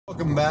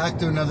Welcome back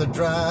to another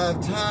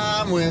Drive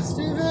Time with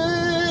Steven.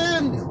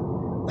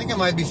 I think I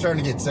might be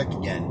starting to get sick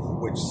again,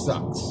 which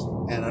sucks.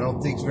 And I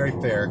don't think it's very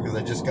fair because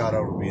I just got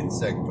over being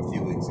sick a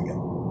few weeks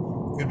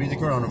ago. Could be the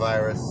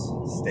coronavirus.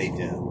 Stay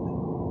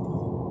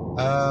tuned.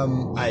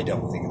 I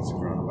don't think it's the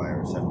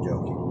coronavirus. I'm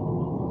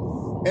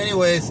joking.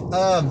 Anyways,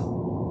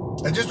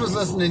 I just was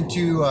listening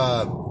to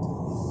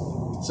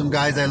some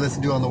guys I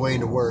listened to on the way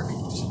into work.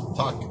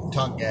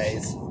 Talk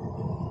guys.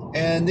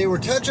 And they were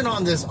touching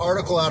on this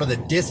article out of the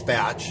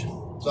Dispatch,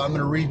 so I'm going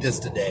to read this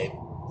today.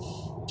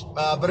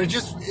 But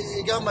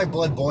it got my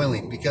blood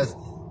boiling because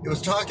it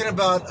was talking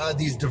about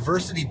these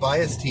diversity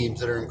bias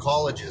teams that are in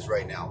colleges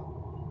right now,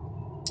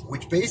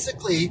 which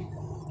basically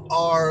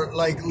are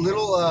like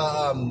little,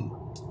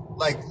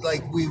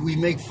 we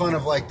make fun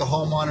of like the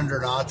hall monitor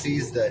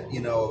Nazis that,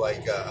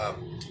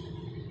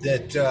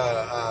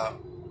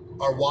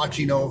 are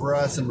watching over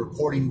us and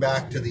reporting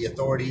back to the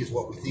authorities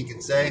what we think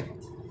and say.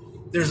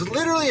 There's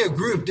literally a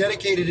group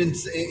dedicated in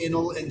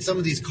some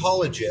of these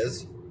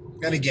colleges.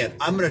 And again,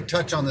 I'm going to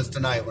touch on this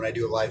tonight when I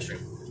do a live stream.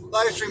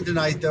 Live stream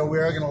tonight, though. We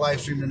are going to live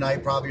stream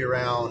tonight, probably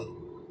around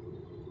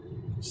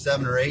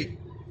 7 or 8.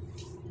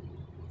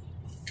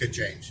 Could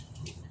change.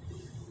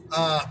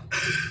 I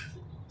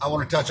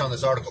want to touch on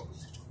this article.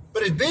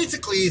 But it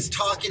basically is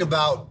talking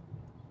about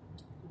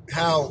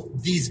how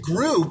these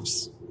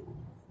groups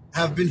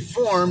have been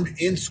formed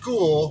in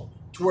school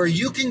to where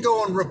you can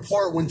go and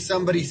report when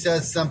somebody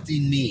says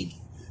something mean.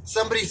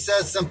 Somebody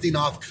says something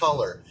off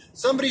color.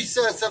 Somebody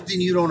says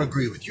something you don't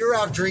agree with. You're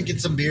out drinking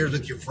some beers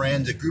with your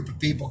friends. A group of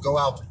people go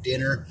out for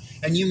dinner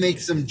and you make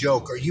some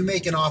joke or you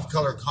make an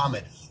off-color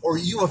comment or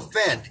you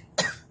offend.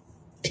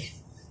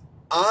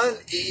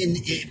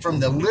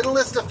 From the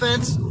littlest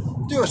offense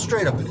to a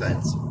straight-up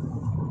offense.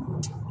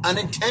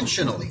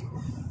 Unintentionally.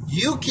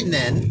 You can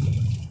then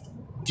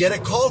get a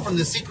call from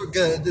the secret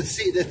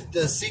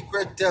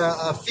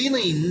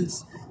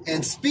feelings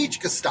and speech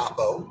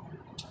Gestapo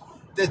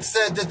that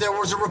said that there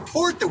was a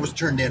report that was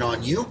turned in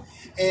on you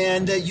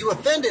and you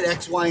offended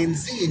X, Y, and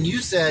Z and you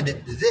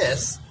said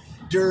this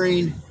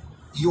during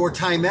your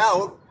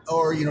timeout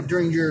or,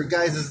 during your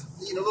guys'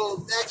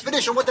 little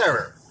expedition,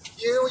 whatever.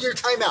 Your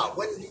timeout,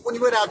 when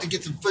you went out to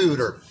get some food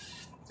or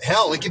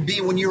hell, it could be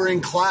when you were in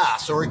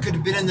class or it could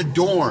have been in the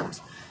dorms.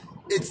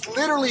 It's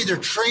literally they're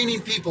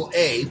training people,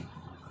 I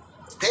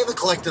haven't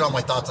collected all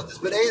my thoughts on this,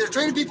 but they're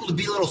training people to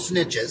be little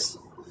snitches,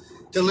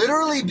 to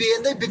literally be,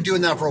 and they've been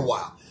doing that for a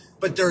while,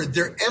 but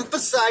they're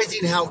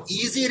emphasizing how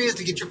easy it is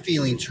to get your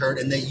feelings hurt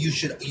and that you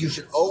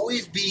should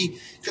always be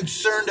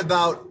concerned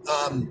about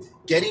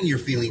getting your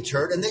feelings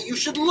hurt and that you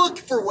should look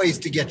for ways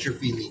to get your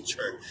feelings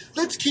hurt.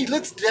 Let's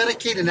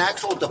dedicate an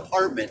actual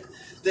department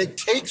that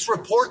takes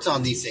reports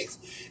on these things.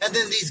 And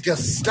then these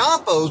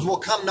Gestapos will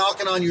come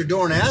knocking on your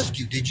door and ask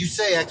you, did you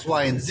say X,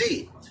 Y, and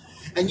Z?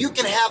 And you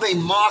can have a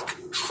mock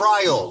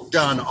trial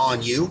done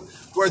on you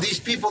where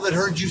these people that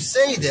heard you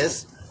say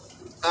this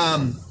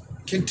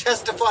can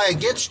testify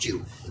against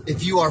you.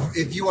 If you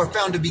are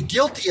found to be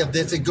guilty of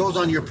this, it goes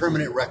on your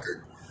permanent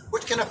record,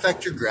 which can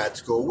affect your grad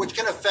school, which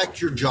can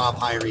affect your job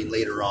hiring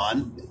later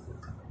on.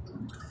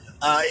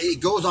 It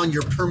goes on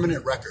your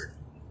permanent record.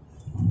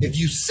 If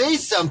you say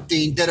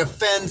something that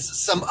offends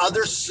some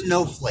other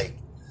snowflake,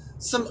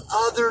 some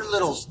other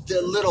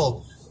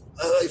little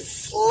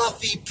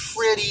fluffy,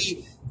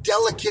 pretty,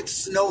 delicate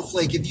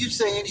snowflake, if you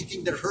say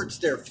anything that hurts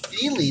their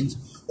feelings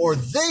or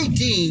they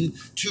deem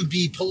to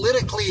be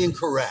politically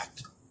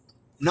incorrect,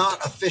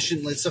 not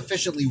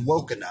sufficiently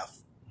woke enough,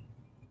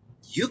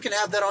 you can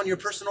have that on your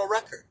personal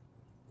record.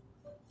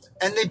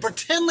 And they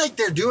pretend like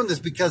they're doing this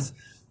because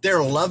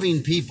they're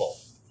loving people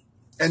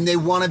and they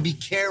want to be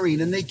caring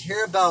and they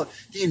care about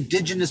the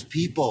indigenous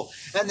people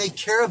and they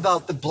care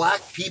about the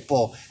black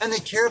people and they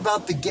care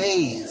about the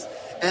gays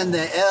and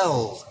the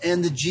L's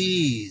and the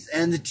G's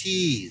and the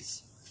T's.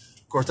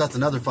 Of course, that's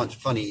another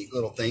funny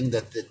little thing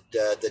that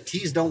the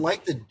T's don't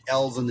like the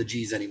L's and the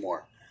G's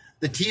anymore.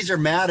 The T's are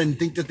mad and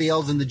think that the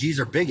L's and the G's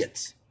are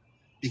bigots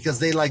because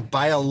they like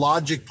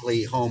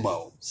biologically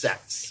homo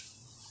sex.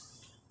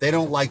 They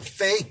don't like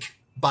fake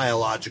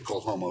biological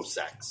homo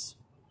sex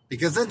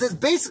because it's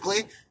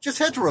basically just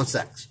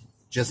heterosex,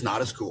 just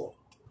not as cool.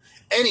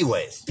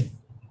 Anyways,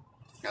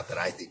 not that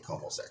I think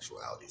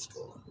homosexuality is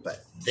cool,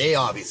 but they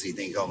obviously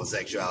think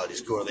homosexuality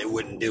is cool or they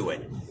wouldn't do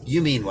it.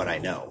 You mean what I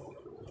know.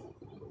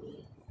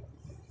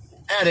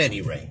 At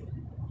any rate,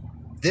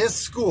 this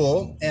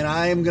school, and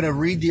I am going to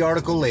read the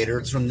article later,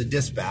 it's from the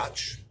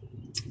Dispatch,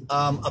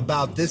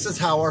 about this is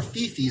how our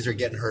fifis are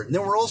getting hurt. And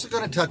then we're also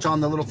going to touch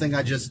on the little thing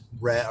I just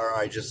read, or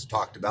I just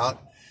talked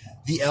about,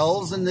 the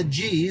L's and the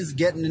G's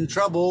getting in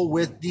trouble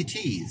with the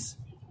T's.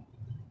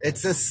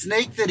 It's a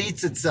snake that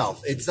eats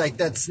itself. It's like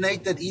that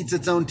snake that eats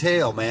its own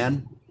tail,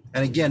 man.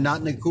 And again,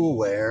 not in a cool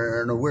way,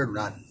 or in a weird,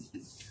 not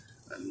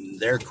in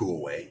their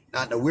cool way,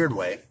 not in a weird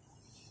way.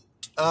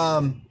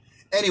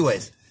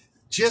 Anyways,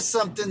 just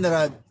something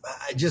that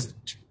I just,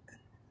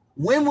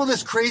 when will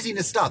this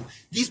craziness stop?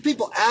 These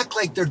people act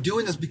like they're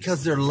doing this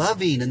because they're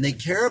loving and they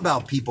care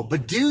about people.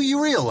 But do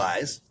you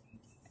realize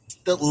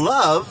that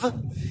love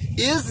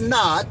is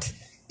not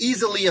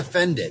easily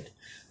offended.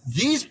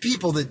 These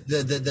people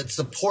that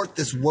support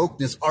this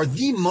wokeness are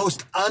the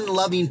most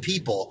unloving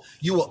people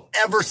you will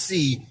ever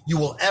see, you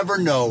will ever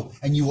know,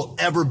 and you will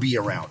ever be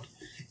around.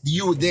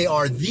 They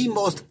are the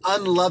most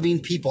unloving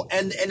people,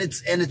 and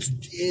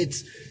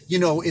it's you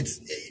know,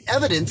 it's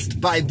evidenced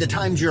by the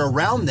times you're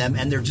around them,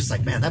 and they're just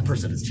like, man, that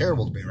person is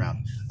terrible to be around.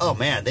 Oh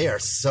man, they are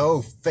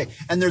so fake,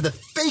 and they're the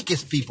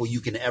fakest people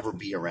you can ever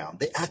be around.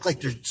 They act like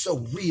they're so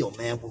real,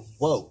 man. We're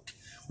woke,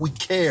 we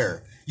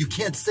care. You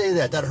can't say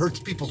that. That hurts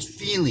people's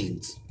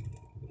feelings.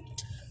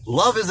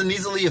 Love isn't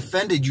easily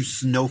offended, you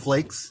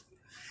snowflakes.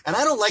 And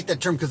I don't like that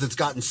term because it's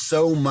gotten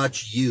so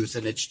much use,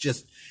 and it's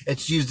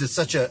used as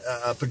such a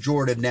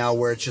pejorative now,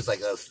 where it's just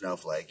like, oh,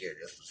 snowflake, you're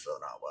just so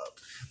not woke.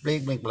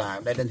 Blink, blink,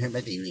 blind, that doesn't hurt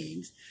my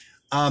feelings.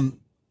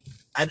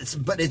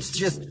 But it's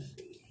just,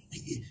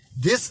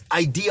 this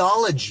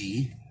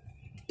ideology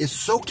is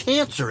so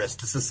cancerous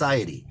to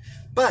society.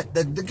 But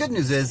the good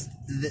news is,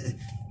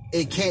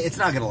 it's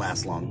not going to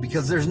last long,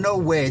 because there's no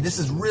way. This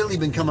has really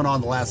been coming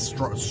on the last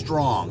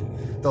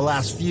the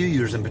last few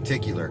years in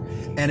particular,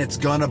 and it's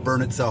gonna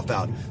burn itself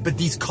out. But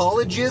these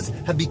colleges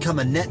have become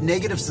a net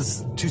negative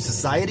to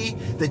society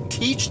that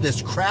teach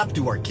this crap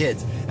to our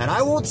kids. And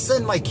I won't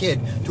send my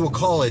kid to a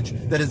college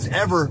that is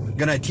ever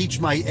gonna teach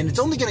and it's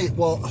only gonna,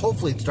 well,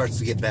 hopefully it starts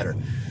to get better.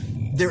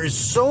 There is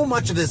so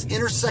much of this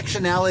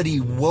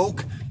intersectionality,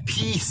 woke,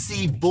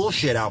 PC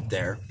bullshit out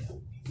there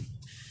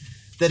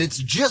that it's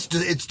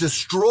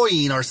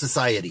destroying our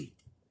society.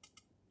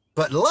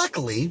 But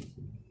luckily,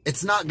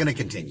 it's not gonna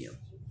continue.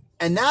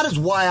 And that is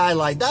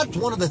why that's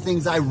one of the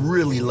things I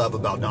really love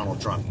about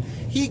Donald Trump.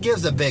 He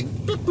gives a big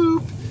boop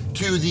boop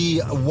to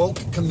the woke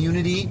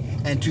community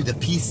and to the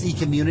PC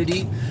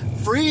community.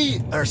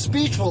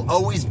 Speech will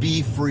always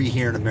be free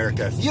here in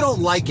America. If you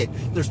don't like it,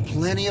 there's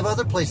plenty of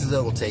other places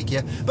that will take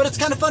you. But it's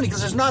kind of funny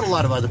because there's not a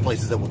lot of other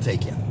places that will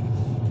take you.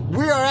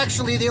 We are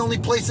actually the only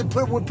place that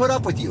would put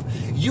up with you.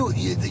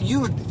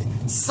 You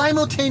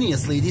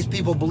simultaneously, these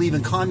people believe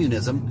in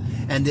communism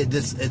and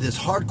this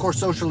hardcore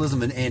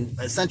socialism and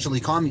essentially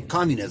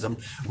communism,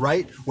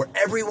 right? Where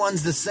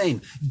everyone's the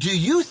same. Do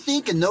you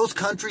think in those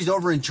countries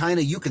over in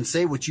China you can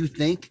say what you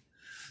think?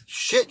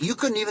 Shit, you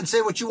couldn't even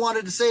say what you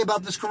wanted to say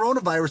about this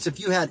coronavirus if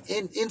you had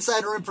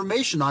insider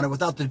information on it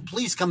without the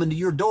police coming to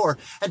your door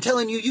and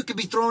telling you could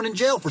be thrown in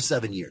jail for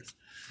 7 years.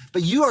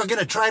 But you are going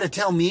to try to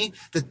tell me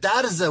that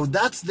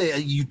that's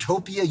the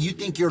utopia you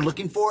think you're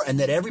looking for, and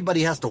that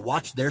everybody has to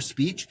watch their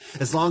speech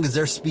as long as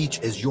their speech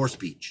is your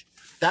speech.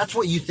 That's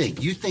what you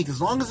think. You think as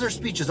long as their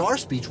speech is our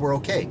speech, we're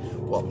okay.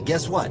 Well,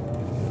 guess what?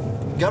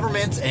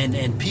 Governments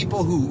and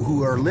people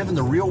who are live in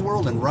the real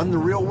world and run the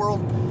real world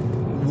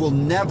will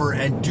never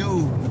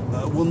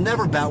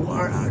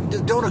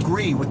don't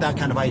agree with that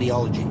kind of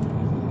ideology.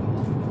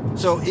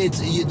 So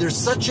there's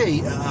such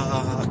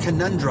a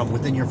conundrum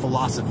within your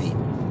philosophy.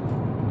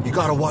 You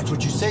got to watch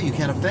what you say. You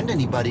can't offend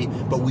anybody,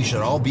 but we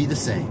should all be the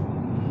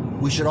same.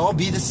 We should all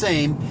be the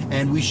same,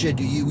 and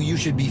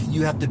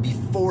you have to be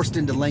forced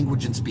into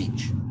language and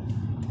speech.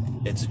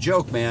 It's a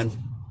joke, man.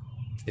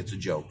 It's a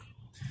joke.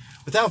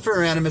 Without fear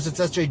or animus, it's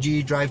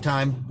SJG Drive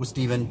Time with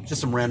Steven. Just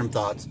some random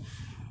thoughts.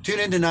 Tune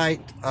in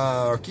tonight,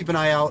 or keep an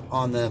eye out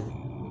on the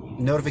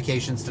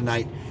notifications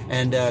tonight,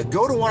 and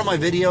go to one of my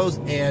videos,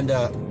 and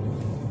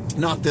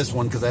not this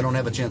one because I don't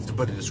have a chance to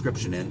put a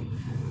description in.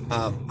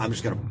 I'm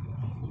just gonna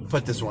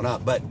put this one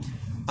up, but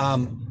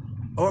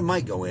or it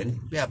might go in.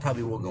 Yeah, it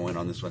probably will go in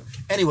on this one.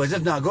 Anyways,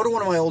 if not, go to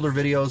one of my older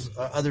videos,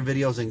 other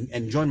videos,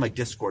 and join my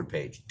Discord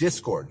page.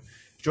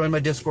 Join my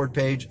Discord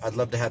page. I'd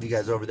love to have you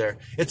guys over there.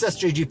 It's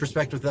SJG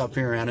Perspective Without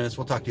Fear or Animus.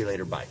 We'll talk to you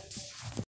later. Bye.